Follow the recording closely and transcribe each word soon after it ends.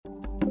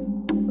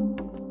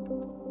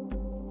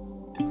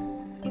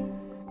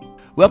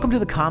Welcome to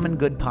the Common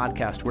Good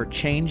Podcast, where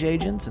change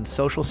agents in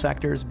social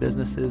sectors,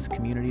 businesses,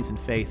 communities, and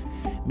faith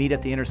meet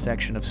at the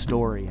intersection of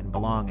story and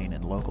belonging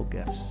and local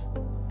gifts.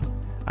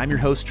 I'm your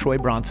host, Troy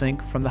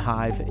Bronsink, from The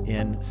Hive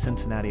in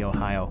Cincinnati,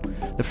 Ohio.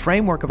 The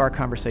framework of our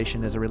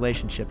conversation is a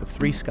relationship of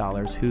three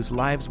scholars whose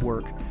lives'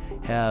 work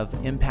have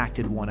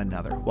impacted one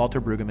another. Walter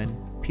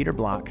Brueggemann, Peter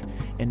Block,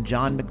 and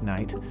John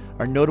McKnight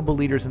are notable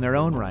leaders in their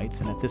own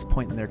rights, and at this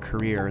point in their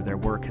career, their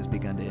work has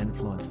begun to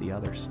influence the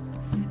others.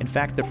 In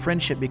fact, the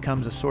friendship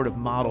becomes a sort of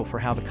model for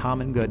how the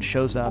common good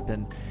shows up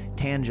in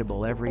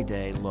tangible,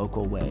 everyday,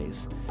 local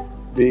ways.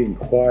 Being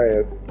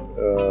quiet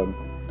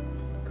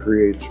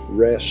creates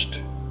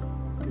rest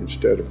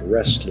instead of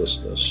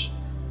restlessness.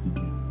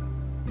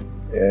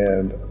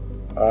 And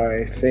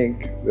I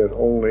think that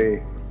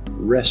only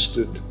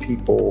rested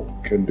people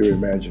can do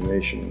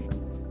imagination.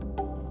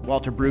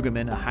 Walter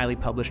Brueggemann, a highly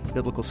published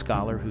biblical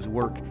scholar whose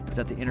work is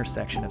at the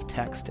intersection of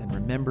text and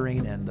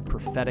remembering and the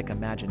prophetic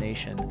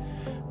imagination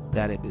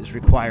that it is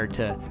required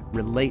to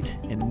relate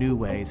in new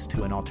ways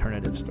to an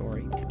alternative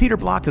story. Peter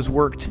Block has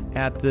worked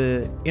at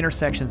the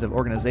intersections of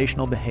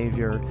organizational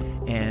behavior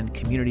and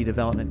community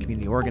development,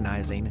 community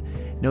organizing,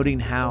 noting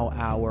how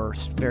our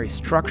very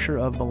structure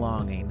of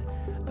belonging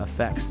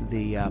affects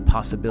the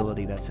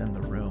possibility that's in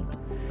the room.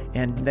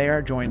 And they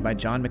are joined by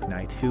John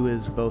McKnight, who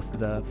is both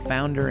the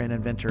founder and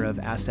inventor of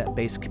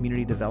asset-based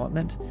community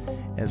development,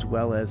 as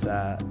well as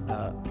a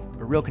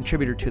real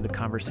contributor to the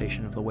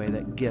conversation of the way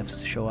that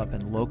gifts show up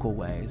in local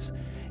ways,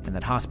 and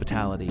that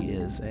hospitality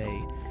is a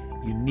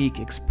unique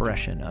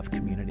expression of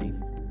community.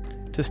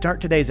 To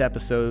start today's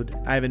episode,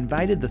 I've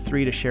invited the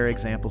three to share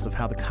examples of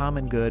how the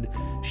common good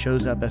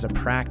shows up as a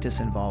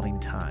practice involving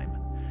time,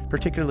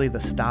 particularly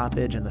the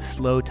stoppage and the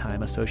slow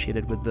time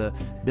associated with the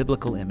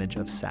biblical image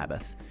of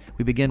Sabbath.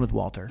 We begin with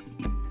Walter.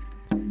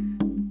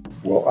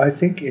 Well, I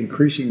think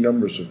increasing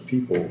numbers of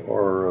people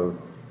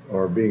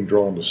are being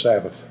drawn to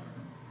Sabbath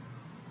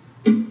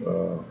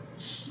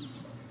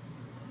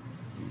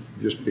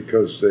just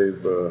because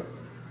they've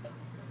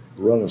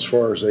run as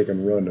far as they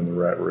can run in the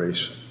rat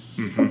race,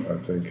 I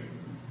think.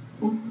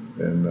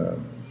 And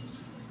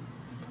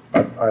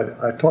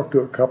I talked to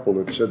a couple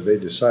that said they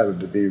decided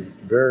to be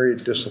very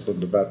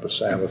disciplined about the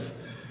Sabbath,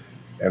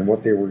 and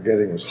what they were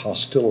getting was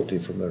hostility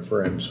from their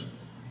friends.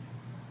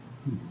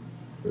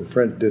 Their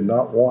friends did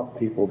not want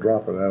people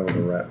dropping out of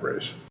the rat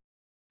race.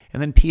 And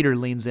then Peter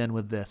leans in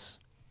with this.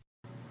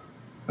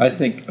 I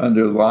think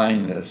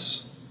underlying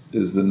this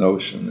is the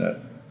notion that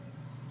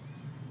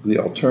the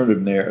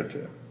alternative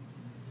narrative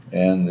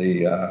and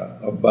the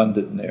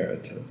abundant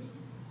narrative,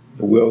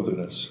 the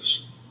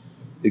wilderness,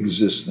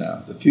 exists now.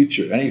 The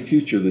future, any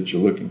future that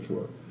you're looking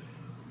for,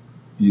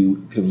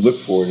 you can look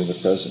for it in the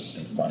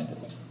present and find it.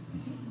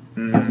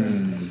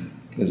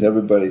 Because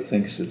everybody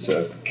thinks it's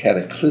a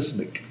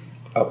cataclysmic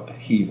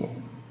upheaval,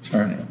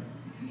 turning.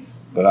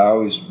 But I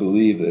always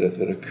believe that if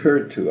it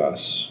occurred to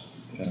us,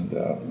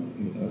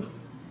 and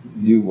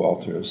you,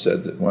 Walter, have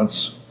said that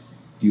once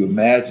you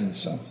imagine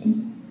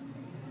something,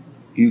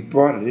 you've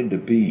brought it into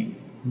being.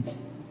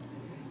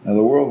 Now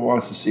the world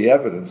wants to see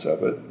evidence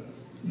of it,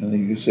 and then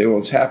you can say, well,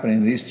 it's happening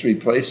in these three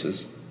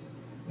places.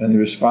 And the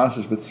response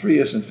is, but three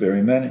isn't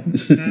very many.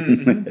 Is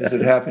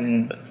it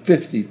happening in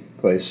 50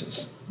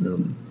 places?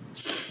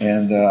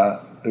 And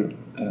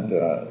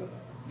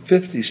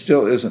 50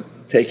 still isn't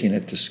taking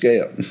it to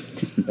scale.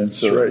 And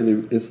so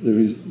it's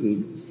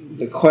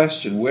the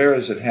question, where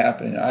is it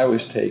happening, I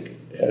always take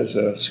as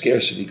a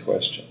scarcity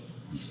question,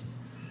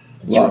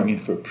 longing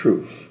for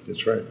proof.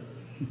 That's right.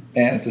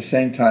 And at the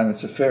same time,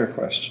 it's a fair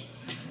question.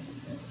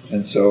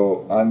 And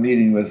so I'm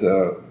meeting with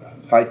a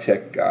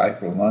high-tech guy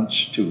for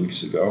lunch 2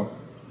 weeks ago,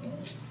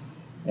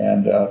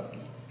 and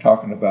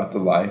talking about the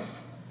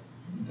life.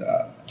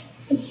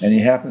 And he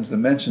happens to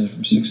mention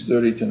from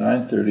 6:30 to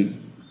 9:30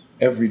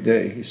 every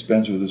day he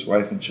spends with his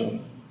wife and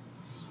children.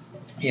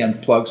 He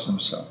unplugs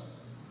himself.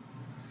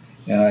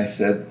 And I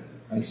said,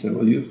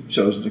 well, you've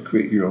chosen to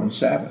create your own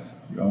Sabbath,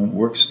 your own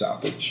work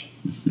stoppage.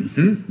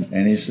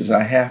 And he says,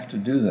 I have to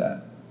do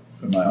that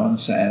for my own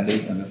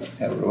sanity and to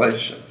have a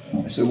relationship.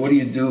 I said, what do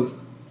you do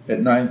at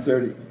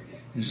 9:30?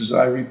 He says,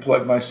 I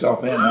replug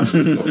myself in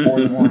until 4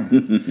 in the morning.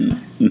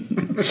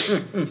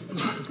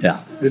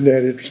 Yeah. Isn't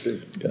that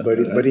interesting? Yeah.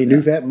 But he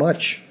knew that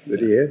much,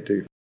 that he had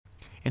to.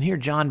 And here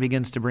John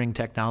begins to bring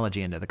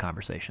technology into the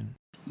conversation.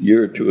 A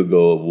year or two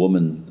ago, a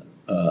woman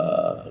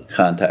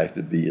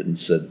contacted me and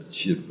said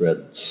she had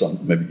read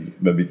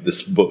maybe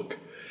this book,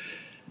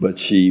 but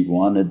she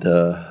wanted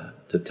to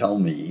tell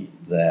me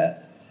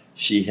that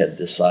she had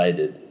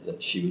decided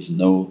that she was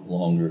no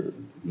longer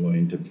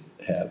going to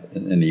have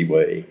in any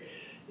way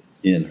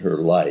in her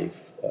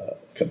life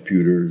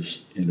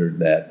computers,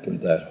 internet, or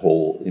that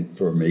whole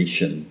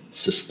information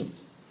system.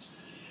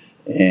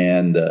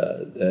 And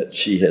that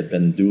she had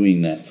been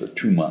doing that for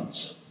 2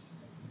 months,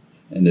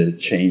 and it had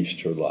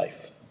changed her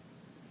life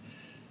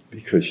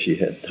because she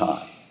had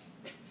time.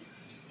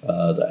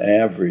 The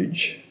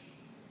average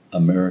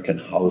American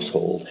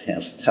household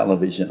has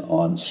television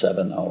on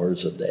 7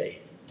 hours a day.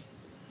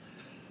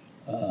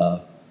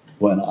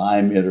 when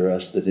I'm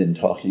interested in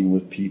talking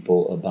with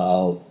people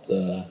about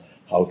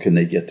how can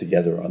they get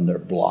together on their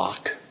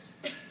block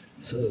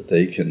so that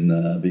they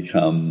can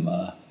become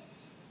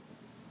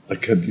a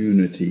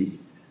community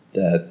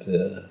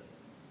that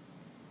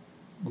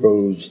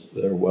grows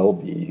their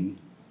well-being.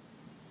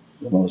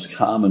 The most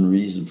common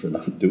reason for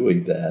not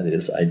doing that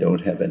is I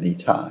don't have any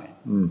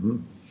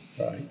time,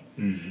 right?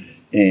 Mm-hmm.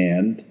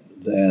 And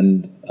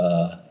then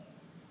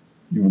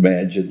you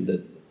imagine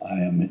that I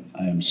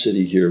am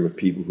sitting here with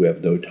people who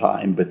have no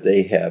time, but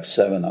they have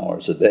 7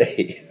 hours a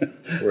day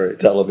Right.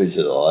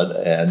 television on,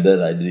 and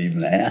then I didn't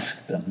even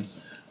ask them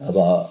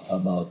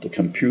about the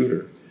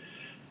computer.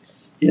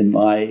 In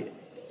my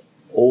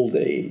old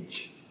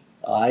age,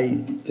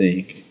 I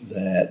think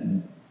that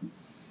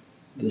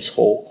this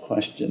whole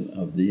question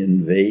of the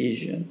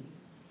invasion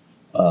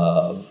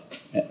of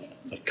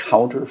a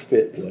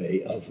counterfeit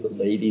way of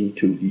relating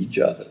to each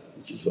other,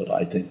 which is what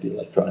I think the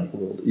electronic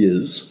world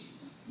is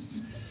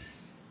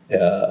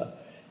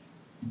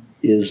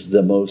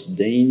the most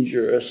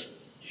dangerous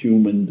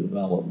human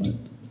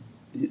development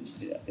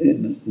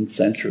in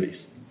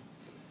centuries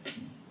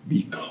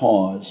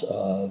because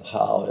of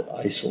how it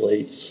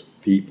isolates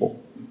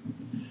people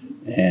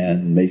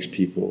and makes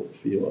people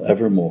feel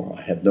ever more,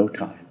 I have no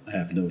time, I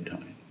have no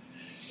time.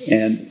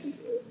 And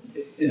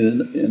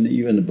in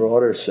even a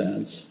broader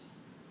sense,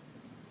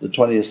 the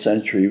 20th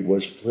century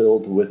was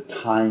filled with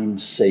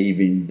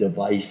time-saving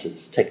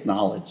devices,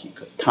 technology,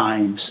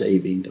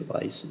 time-saving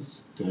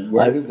devices. So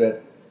where did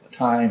that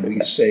time we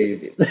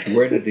saved,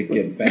 where did it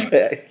get banked?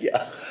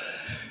 Yeah.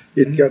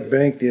 It got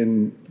banked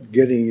in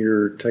getting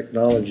your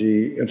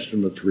technology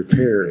instruments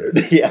repaired.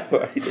 Yeah,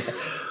 right.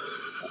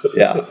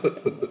 Yeah,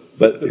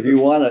 but if you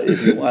want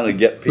to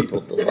get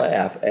people to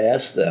laugh,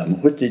 ask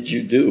them, what did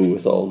you do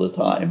with all the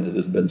time that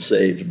has been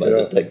saved by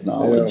the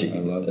technology? I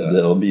love that. And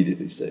they'll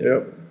immediately say,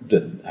 Yep.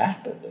 didn't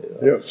happen. You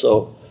know? Yep.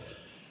 So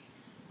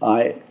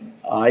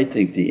I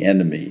think the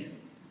enemy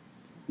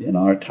in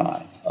our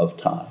time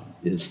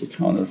is the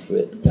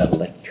counterfeit, that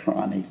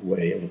electronic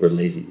way of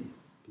relating.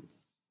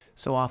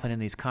 So often in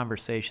these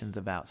conversations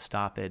about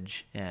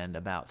stoppage and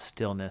about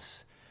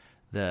stillness,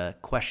 the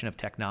question of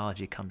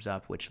technology comes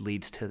up, which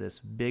leads to this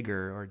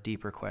bigger or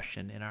deeper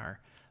question in our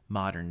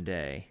modern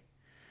day,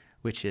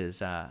 which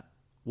is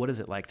what is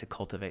it like to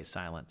cultivate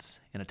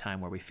silence in a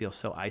time where we feel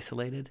so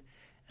isolated,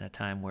 in a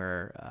time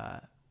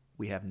where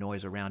we have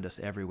noise around us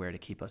everywhere to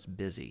keep us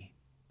busy?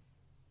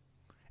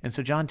 And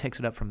so John takes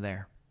it up from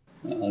there.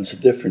 There's a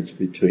difference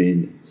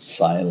between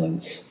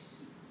silence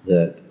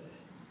that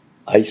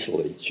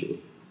isolates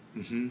you,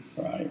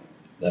 right?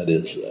 That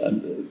is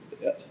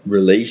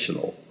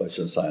relational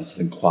question silence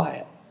and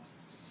quiet.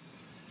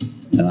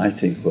 And I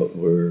think what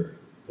we're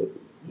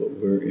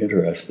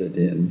interested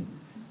in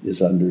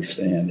is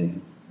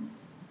understanding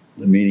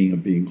the meaning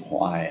of being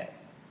quiet,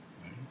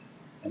 right?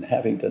 And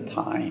having the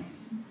time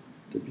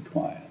to be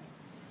quiet.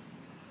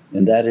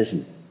 And that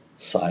isn't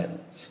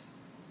silence.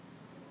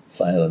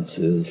 Silence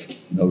is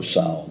no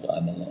sound,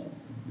 I'm alone.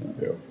 You know?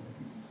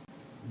 Yeah.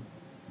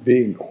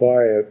 Being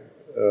quiet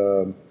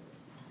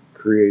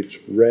creates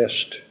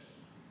rest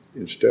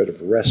instead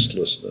of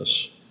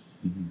restlessness.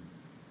 Mm-hmm.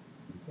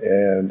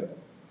 And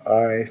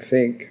I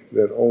think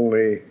that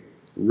only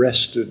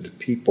rested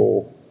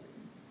people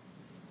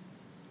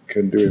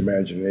can do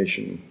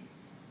imagination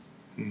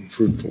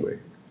fruitfully.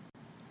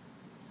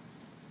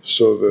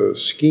 So the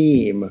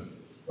scheme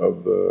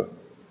of the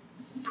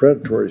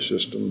predatory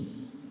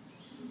system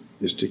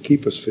is to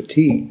keep us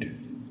fatigued.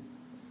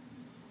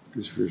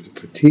 Because if you're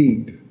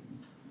fatigued,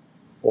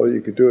 all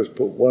you could do is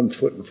put one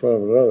foot in front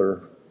of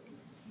another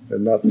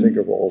and not think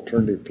of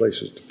alternative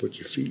places to put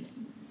your feet.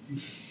 I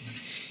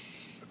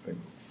think.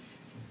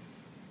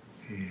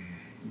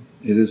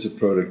 It is a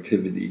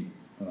productivity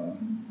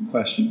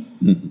question.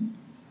 Mm-hmm.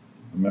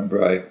 I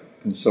remember I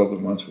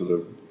consulted once with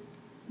a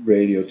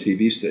radio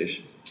TV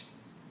station,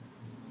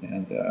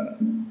 and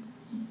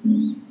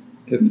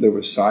if there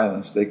was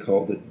silence, they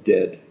called it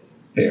dead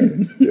air.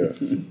 Yeah.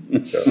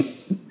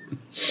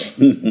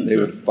 They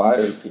would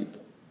fire people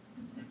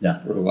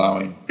for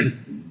allowing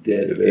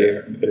dead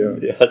air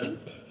Yes.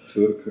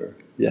 to occur.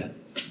 Yeah.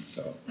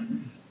 So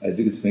I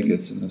do think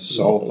it's an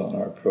assault on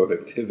our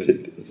productivity,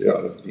 the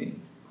thought of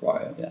being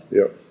quiet,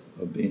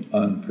 of being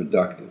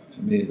unproductive.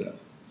 To me, the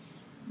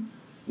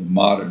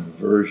modern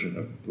version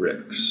of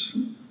bricks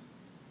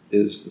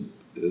is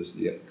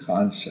the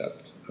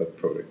concept of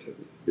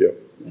productivity. Yeah.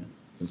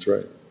 That's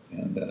right.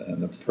 And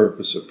the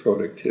purpose of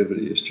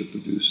productivity is to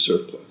produce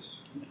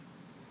surplus.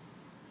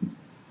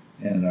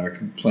 And our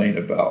complaint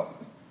about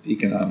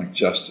economic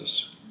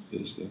justice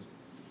is that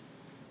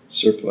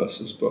surplus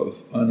is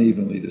both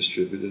unevenly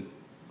distributed.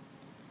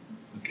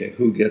 Okay,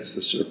 who gets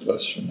the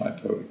surplus from my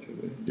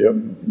productivity? Yep.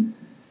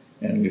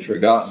 And we've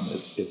forgotten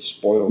that it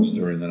spoils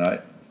during the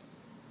night.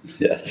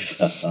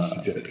 Yes.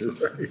 Exactly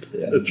right.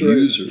 Yeah, That's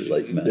users,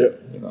 right. Like men.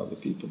 Yep. you know, the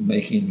people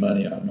making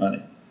money on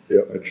money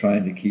Yep. are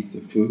trying to keep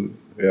the food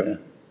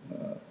Yep.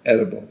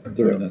 edible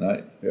during the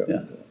night. Yep.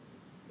 Yeah.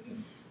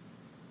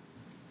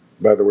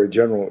 By the way,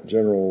 General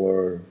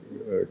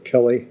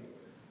Kelly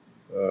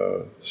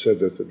said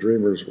that the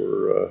Dreamers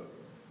were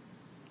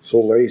so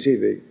lazy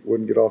they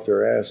wouldn't get off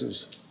their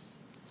asses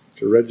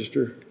to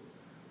register,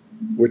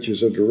 which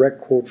is a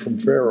direct quote from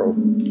Pharaoh.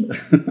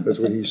 That's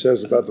what he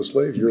says about the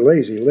slaves. You're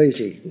lazy,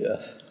 lazy.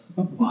 Yeah.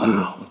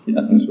 Wow.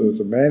 Yeah. So as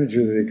the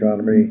manager of the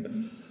economy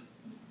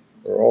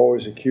are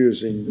always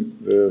accusing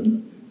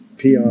the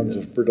peons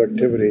of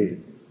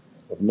productivity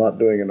of not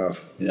doing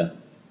enough. Yeah.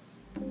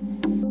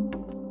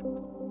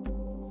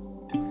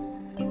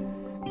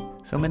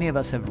 So many of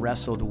us have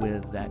wrestled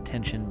with that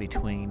tension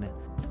between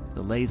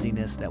the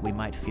laziness that we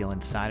might feel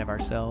inside of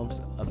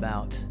ourselves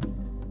about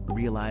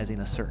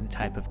realizing a certain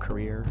type of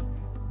career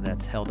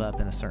that's held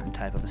up in a certain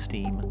type of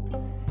esteem,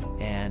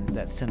 and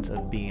that sense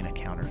of being a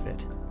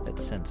counterfeit, that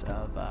sense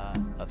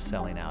of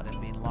selling out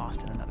and being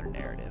lost in another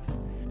narrative.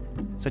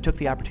 So I took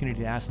the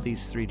opportunity to ask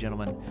these three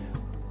gentlemen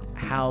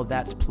how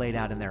that's played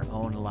out in their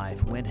own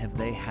life. When have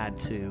they had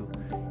to,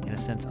 in a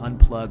sense,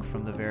 unplug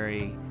from the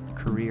very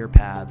career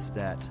paths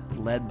that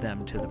led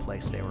them to the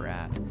place they were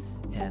at,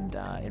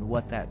 and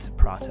what that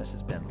process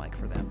has been like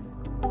for them?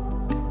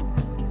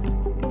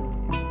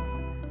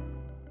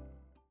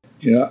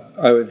 You know,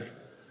 I would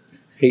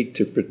hate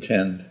to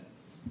pretend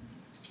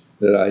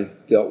that I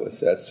dealt with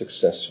that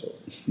successfully.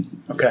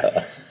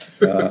 Okay.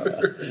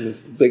 The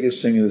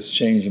biggest thing that's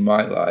changed in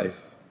my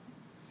life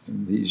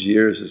in these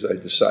years is I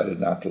decided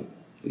not to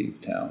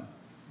leave town.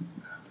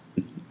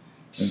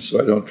 And so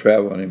I don't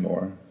travel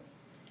anymore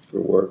for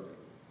work.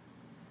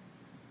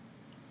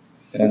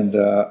 And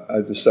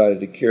I've decided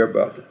to care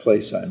about the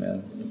place I'm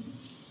in.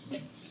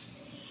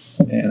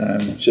 And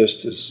I'm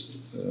just as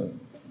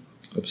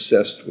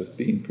obsessed with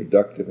being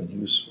productive and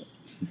useful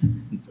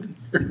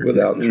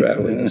without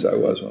traveling as I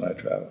was when I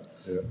traveled.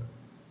 Yeah.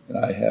 And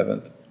I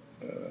haven't.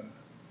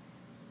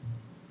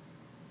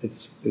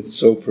 It's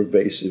so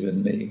pervasive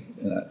in me,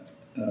 and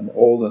I'm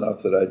old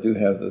enough that I do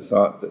have the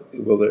thought that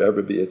will there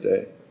ever be a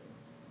day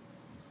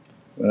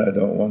when I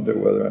don't wonder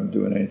whether I'm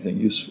doing anything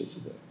useful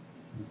today.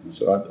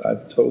 So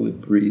I've totally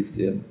breathed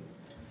in.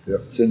 Yep.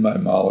 It's in my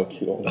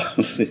molecule.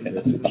 It's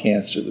a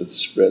cancer that's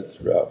spread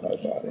throughout my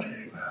body.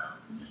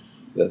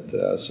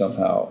 That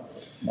somehow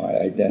my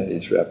identity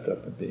is wrapped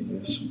up in being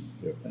useful.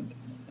 Yep. And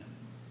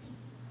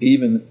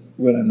even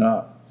when I'm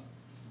not,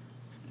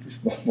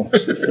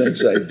 most of the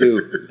things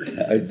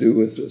I do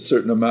with a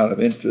certain amount of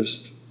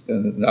interest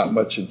and not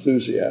much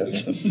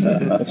enthusiasm.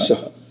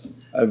 So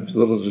I have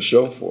little to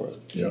show for it.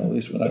 You know, at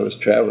least when I was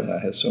traveling, I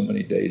had so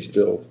many days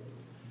billed,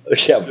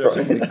 Yeah, so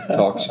right. many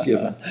talks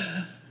given.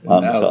 And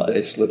I'm now the sorry.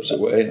 day slips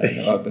away, and I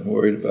know I've been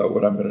worried about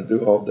what I'm going to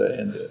do all day.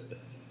 And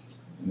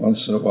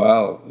once in a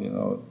while, you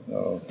know,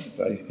 if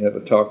I have a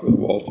talk with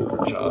Walter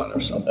or John or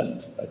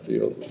something, I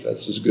feel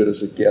that's as good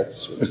as it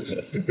gets, which is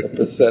a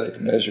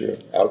pathetic measure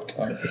of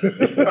outcome.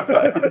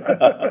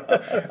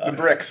 The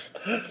bricks.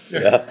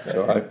 Yeah.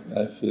 So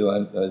I feel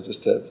I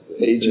just have,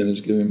 aging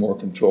is giving me more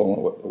control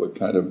on what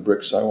kind of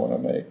bricks I want to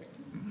make.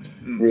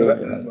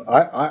 Really.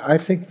 I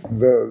think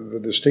the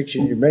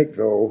distinction you make,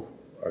 though,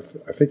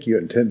 I think you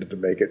intended to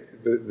make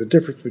it, the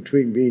difference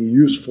between being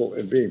useful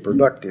and being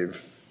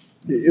productive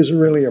is a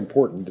really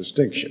important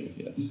distinction.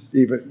 Yes.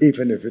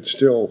 Even if it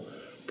still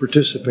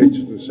participates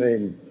in the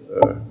same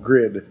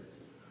grid.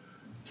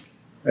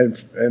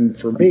 And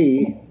for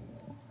me,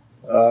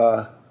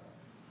 and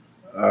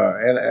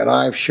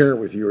I've shared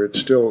with you, it's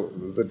still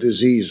the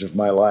disease of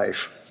my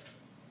life.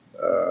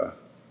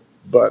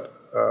 But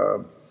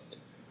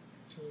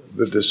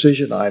the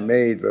decision I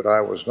made that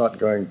I was not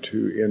going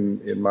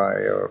to, in my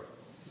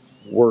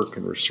work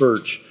and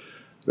research,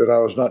 that I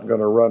was not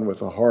going to run with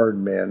the hard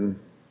men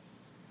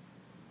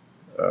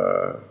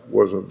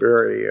was a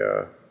very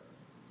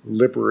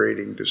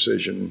liberating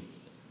decision.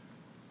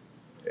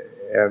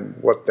 And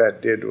what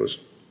that did was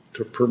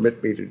to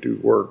permit me to do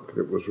work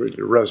that was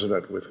really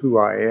resonant with who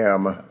I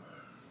am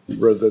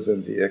rather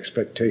than the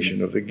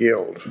expectation of the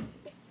guild.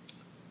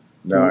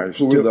 Now,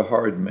 Who were the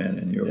hard men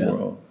in your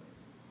world?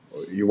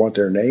 You want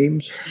their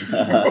names?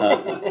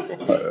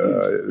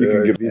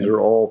 These are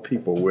all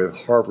people with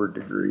Harvard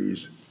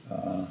degrees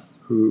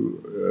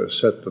who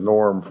set the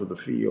norm for the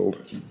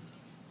field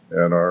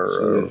and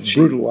are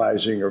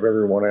brutalizing of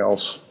everyone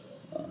else.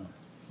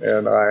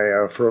 And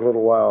I, for a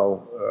little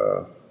while,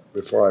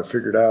 before I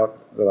figured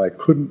out that I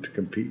couldn't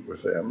compete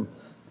with them,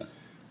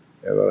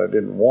 and that I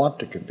didn't want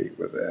to compete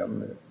with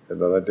them, and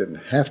that I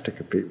didn't have to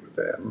compete with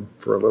them,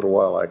 for a little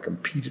while I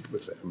competed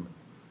with them.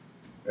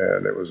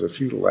 And it was a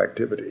futile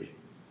activity.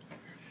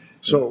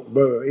 So,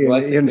 but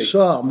in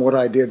sum, what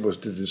I did was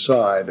to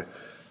decide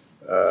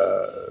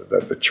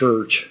that the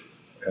church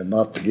and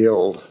not the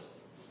guild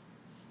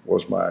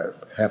was my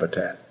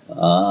habitat.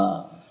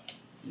 Ah,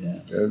 yeah.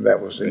 And that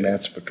was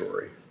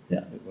emancipatory.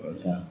 Yeah. It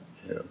was. Yeah.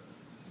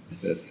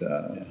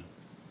 That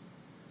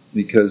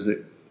because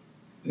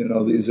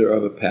these are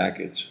of a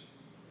package: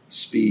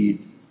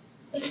 speed,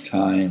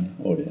 time,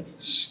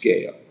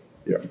 scale.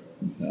 Yeah.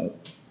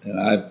 And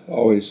I've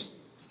always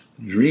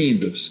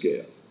dreamed of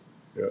scale.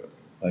 Yeah.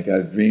 Like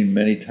I've dreamed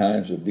many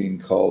times of being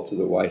called to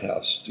the White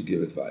House to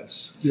give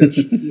advice. Yes.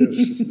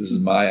 This is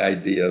my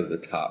idea of the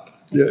top.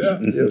 Yes,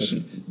 yes,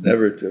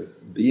 Never to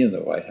be in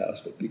the White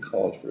House, but be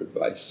called for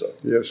advice. So,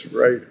 yes,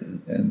 right.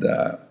 and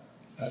I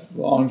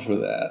longed for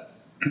that.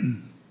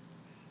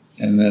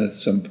 And then at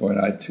some point,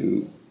 I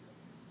too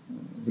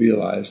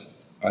realized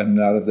I'm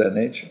not of that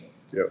nature.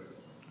 Yep.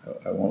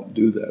 I won't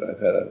do that. I've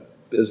had a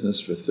business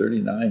for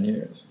 39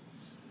 years,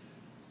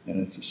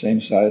 and it's the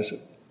same size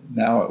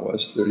now it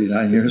was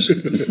 39 years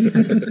ago.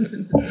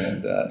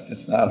 And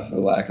it's not for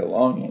lack of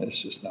longing,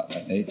 it's just not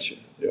my nature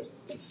to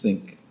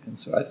think. And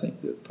so I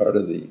think that part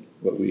of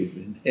what we've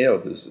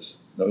inhaled is this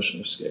notion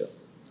of scale,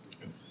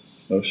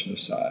 notion of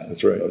size,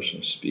 That's right. notion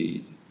of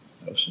speed,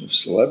 notion of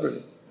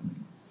celebrity.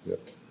 Yep.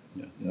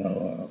 You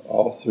know,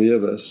 all three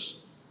of us,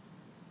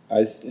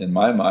 in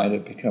my mind,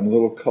 have become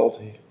little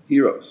cult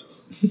heroes.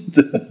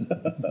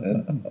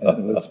 and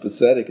what's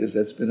pathetic is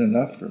that's been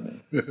enough for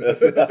me.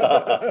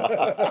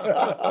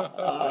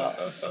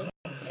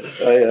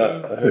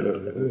 I heard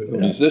a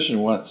musician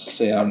once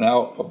say, "I'm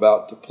now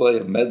about to play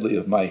a medley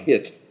of my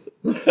hit."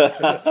 And I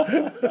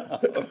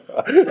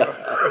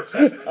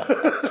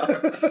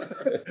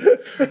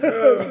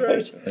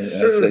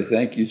say,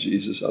 "Thank you,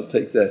 Jesus. I'll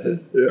take that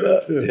hit."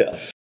 Yeah.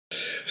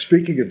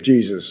 Speaking of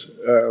Jesus,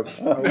 I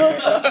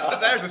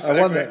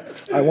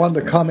wanted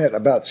to comment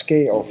about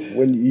scale.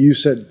 When you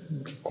said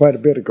quite a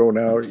bit ago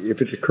now, if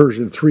it occurs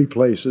in three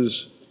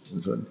places,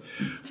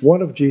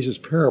 one of Jesus'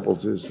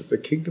 parables is that the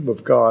kingdom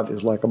of God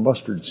is like a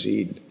mustard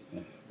seed.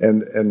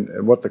 And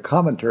what the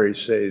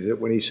commentaries say is that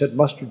when he said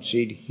mustard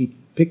seed, he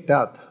picked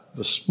out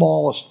the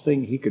smallest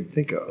thing he could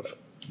think of,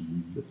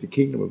 that the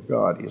kingdom of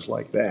God is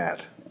like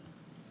that,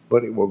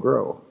 but it will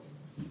grow,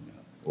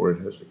 or it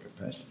has the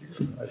capacity.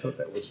 I thought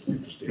that was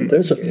interesting.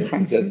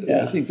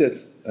 I think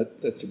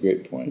that's a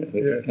great point.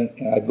 And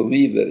I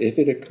believe that if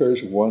it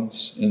occurs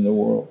once in the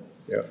world,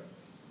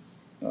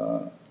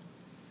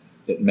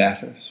 it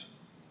matters.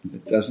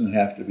 It doesn't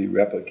have to be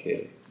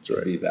replicated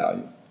to be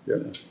valued. Yeah.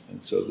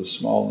 And so the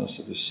smallness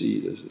of the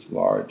seed is as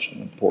large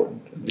and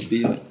important and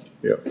revealing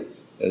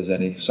as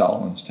any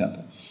Solomon's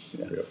temple.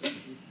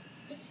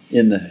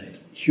 In the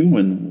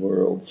human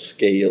world,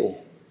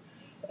 scale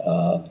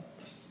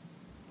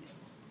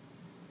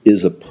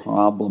is a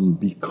problem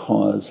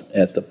because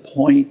at the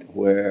point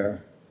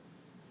where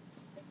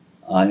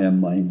I and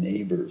my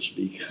neighbors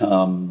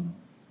become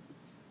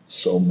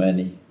so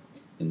many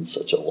in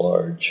such a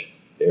large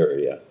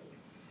area,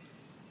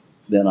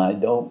 then I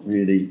don't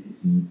really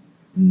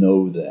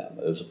know them.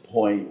 There's a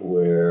point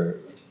where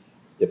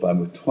if I'm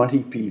with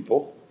 20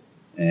 people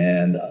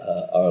and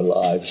our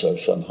lives are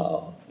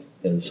somehow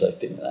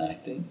intersecting and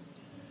acting,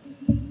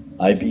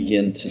 I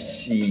begin to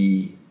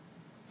see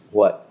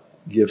what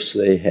gifts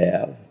they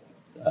have.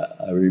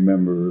 I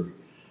remember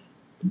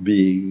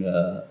being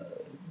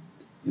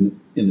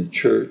in a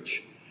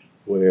church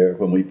where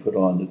when we put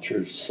on the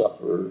church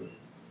supper,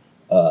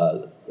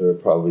 there were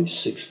probably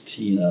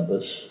 16 of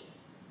us.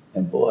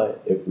 And boy,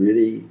 it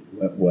really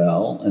went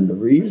well. And the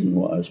reason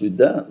was we'd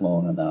done it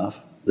long enough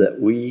that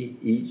we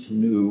each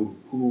knew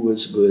who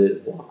was good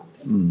at what.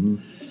 Mm-hmm.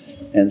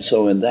 And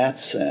so in that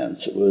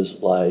sense, it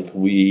was like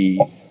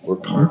we were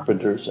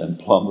carpenters and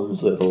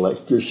plumbers and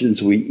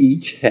electricians. We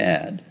each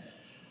had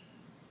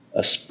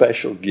a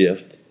special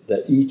gift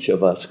that each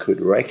of us could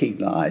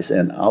recognize.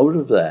 And out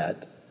of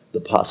that,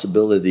 the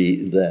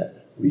possibility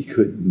that we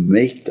could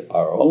make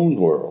our own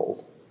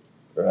world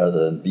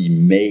rather than be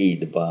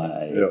made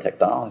by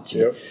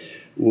technology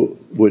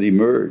would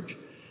emerge.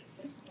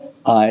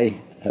 I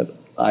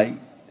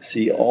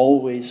see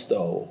always,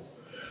 though,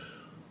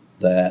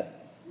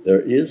 that there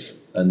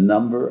is a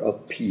number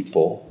of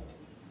people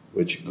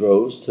which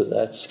grows to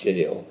that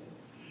scale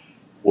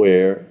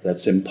where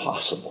that's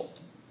impossible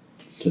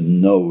to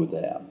know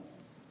them,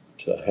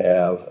 to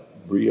have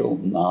real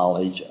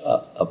knowledge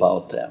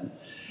about them.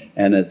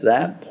 And at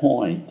that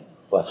point,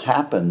 what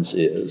happens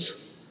is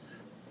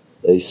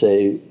they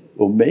say,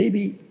 well,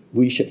 maybe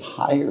we should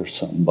hire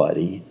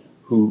somebody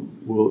who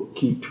will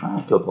keep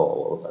track of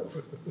all of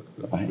us,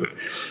 right?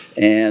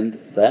 And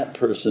that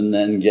person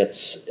then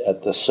gets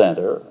at the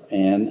center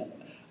and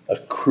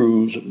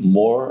accrues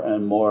more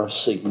and more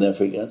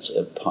significance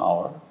and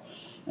power.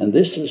 And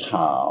this is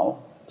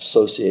how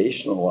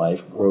associational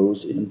life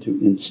grows into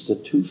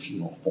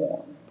institutional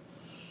form.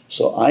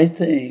 So I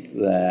think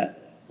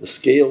that the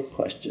scale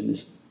question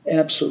is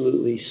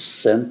absolutely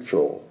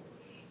central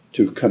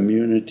to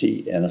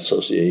community and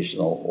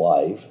associational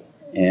life.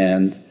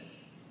 And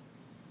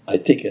I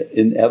think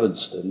in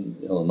Evanston,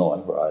 Illinois,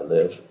 where I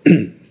live,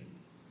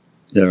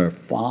 there are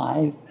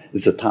 5,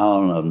 it's a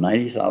town of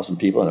 90,000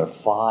 people, and there are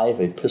 5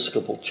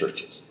 Episcopal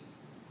churches.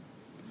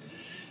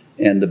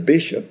 And the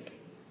bishop,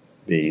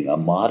 being a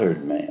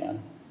modern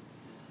man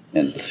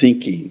and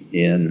thinking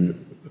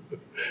in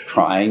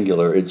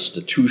triangular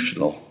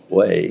institutional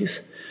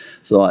ways,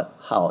 thought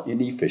how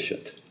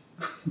inefficient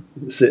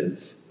this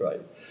is,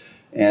 right?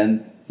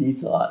 And he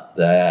thought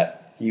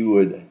that he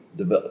would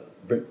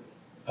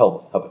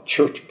have a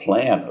church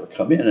planner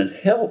come in and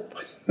help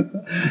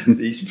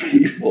these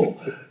people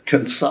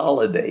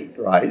consolidate,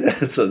 right?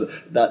 So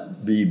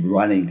not be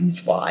running these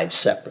 5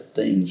 separate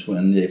things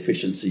when the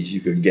efficiencies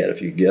you could get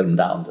if you get them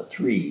down to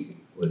 3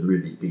 would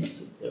really be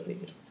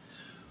significant.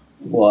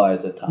 Why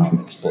the town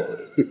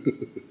exploded,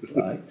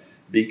 right?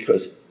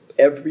 Because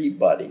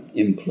everybody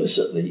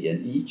implicitly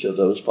in each of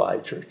those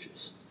 5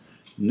 churches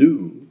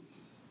knew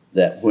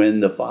that when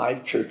the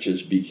 5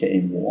 churches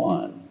became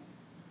one,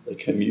 the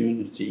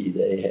community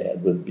they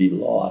had would be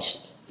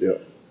lost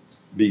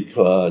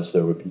because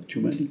there would be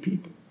too many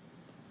people.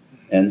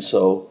 And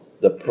so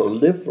the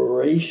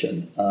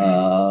proliferation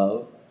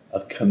of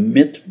a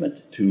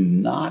commitment to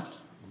not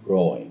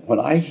growing. When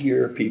I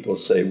hear people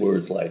say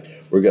words like,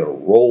 we're going to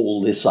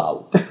roll this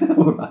out,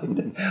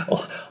 right?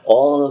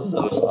 All of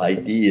those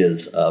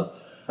ideas of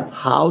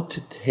how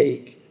to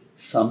take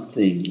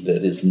something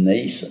that is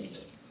nascent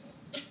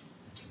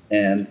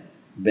and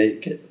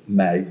make it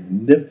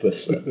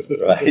magnificent,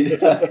 right?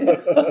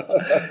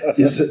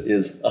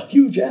 is a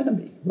huge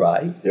enemy,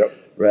 right? Yep.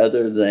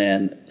 Rather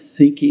than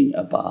thinking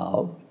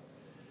about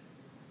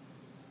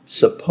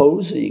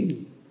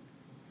supposing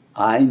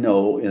I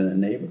know in a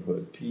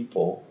neighborhood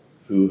people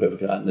who have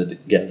gotten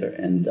together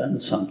and done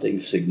something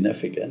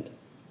significant.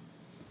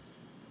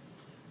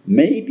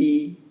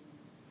 Maybe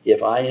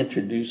if I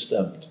introduced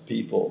them to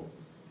people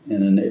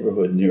in a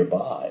neighborhood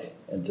nearby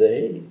and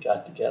they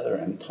got together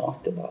and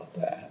talked about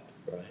that,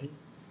 right,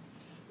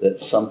 that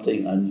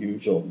something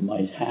unusual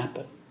might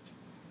happen.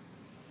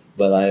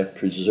 But I have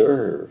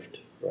preserved,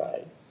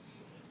 right,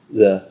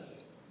 the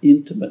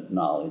intimate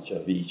knowledge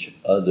of each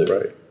other.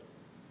 Right.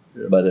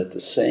 Yeah. But at the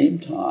same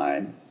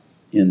time,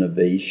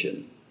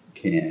 innovation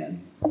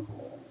can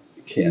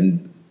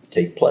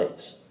take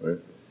place. Right.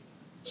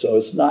 So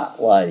it's not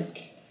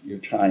like you're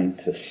trying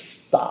to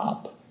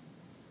stop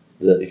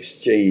the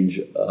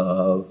exchange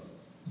of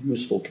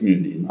useful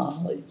community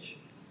knowledge,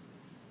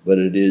 but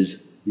it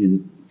is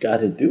you got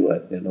to do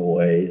it in a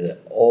way that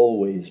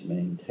always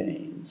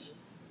maintains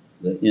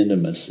the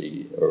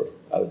intimacy, or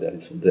how would I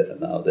say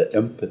that now, the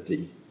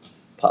empathy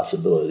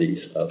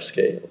possibilities of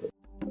scale.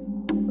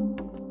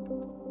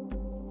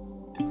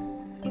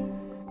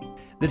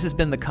 This has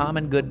been the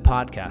Common Good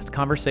Podcast,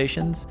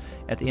 conversations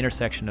at the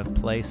intersection of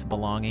place,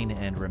 belonging,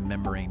 and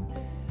remembering.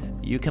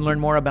 You can learn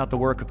more about the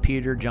work of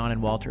Peter, John,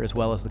 and Walter, as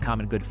well as the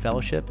Common Good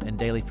Fellowship and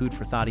daily food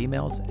for thought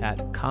emails at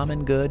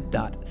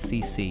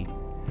commongood.cc.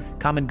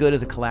 Common Good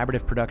is a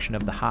collaborative production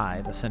of The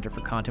Hive, a center for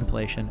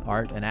contemplation,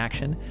 art, and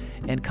action,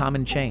 and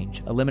Common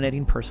Change,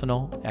 eliminating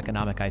personal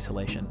economic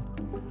isolation.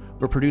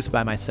 We're produced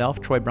by myself,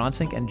 Troy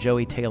Bronsink, and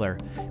Joey Taylor.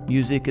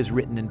 Music is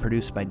written and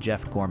produced by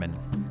Jeff Gorman.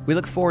 We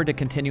look forward to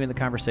continuing the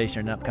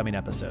conversation in upcoming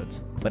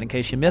episodes. But in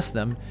case you missed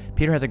them,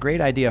 Peter has a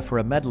great idea for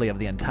a medley of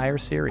the entire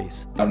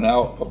series. I'm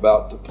now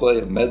about to play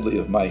a medley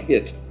of my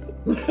hit.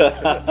 And I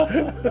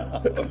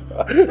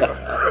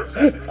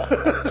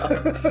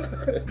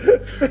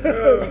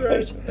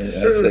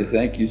say,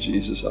 thank you,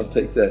 Jesus. I'll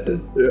take that.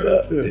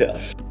 Yeah.